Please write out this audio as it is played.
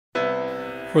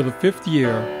For the 5th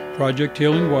year, Project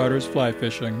Healing Waters Fly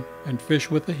Fishing and Fish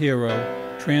with a Hero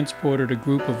transported a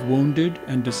group of wounded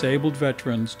and disabled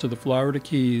veterans to the Florida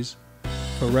Keys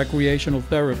for recreational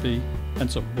therapy and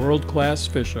some world-class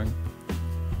fishing.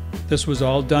 This was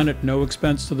all done at no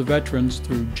expense to the veterans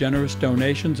through generous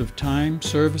donations of time,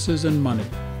 services, and money.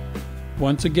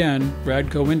 Once again,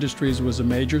 Radco Industries was a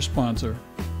major sponsor.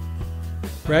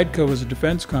 Radco is a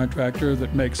defense contractor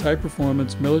that makes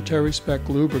high-performance military-spec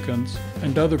lubricants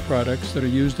and other products that are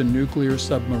used in nuclear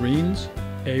submarines,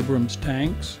 Abrams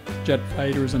tanks, jet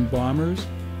fighters and bombers,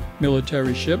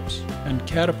 military ships, and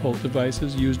catapult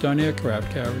devices used on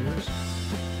aircraft carriers.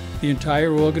 The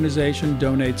entire organization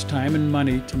donates time and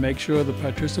money to make sure the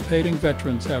participating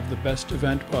veterans have the best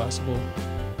event possible.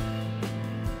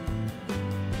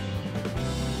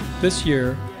 This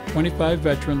year, 25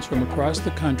 veterans from across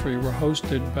the country were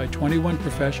hosted by 21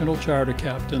 professional charter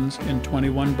captains in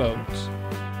 21 boats.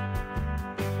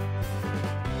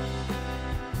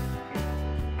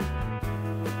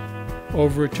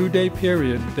 Over a 2-day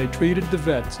period, they treated the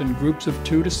vets in groups of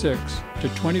 2 to 6 to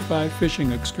 25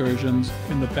 fishing excursions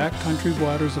in the backcountry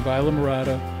waters of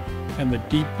Islamorada and the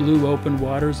deep blue open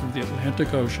waters of the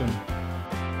Atlantic Ocean.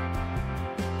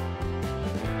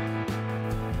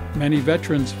 Many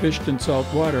veterans fished in salt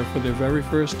water for their very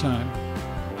first time.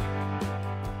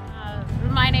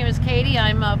 My name is Katie.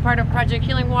 I'm part of Project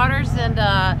Healing Waters, and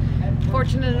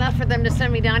fortunate enough for them to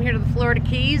send me down here to the Florida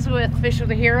Keys with Fish with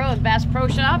a Hero and Bass Pro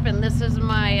Shop, and this is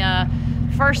my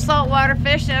first saltwater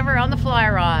fish ever on the fly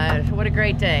rod. What a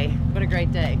great day. What a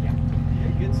great day.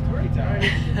 Good story time.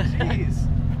 Jeez.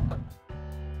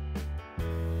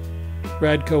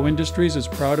 Radco Industries is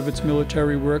proud of its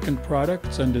military work and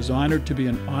products and is honored to be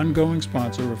an ongoing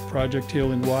sponsor of Project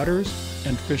Healing Waters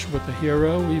and Fish with a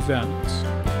Hero events.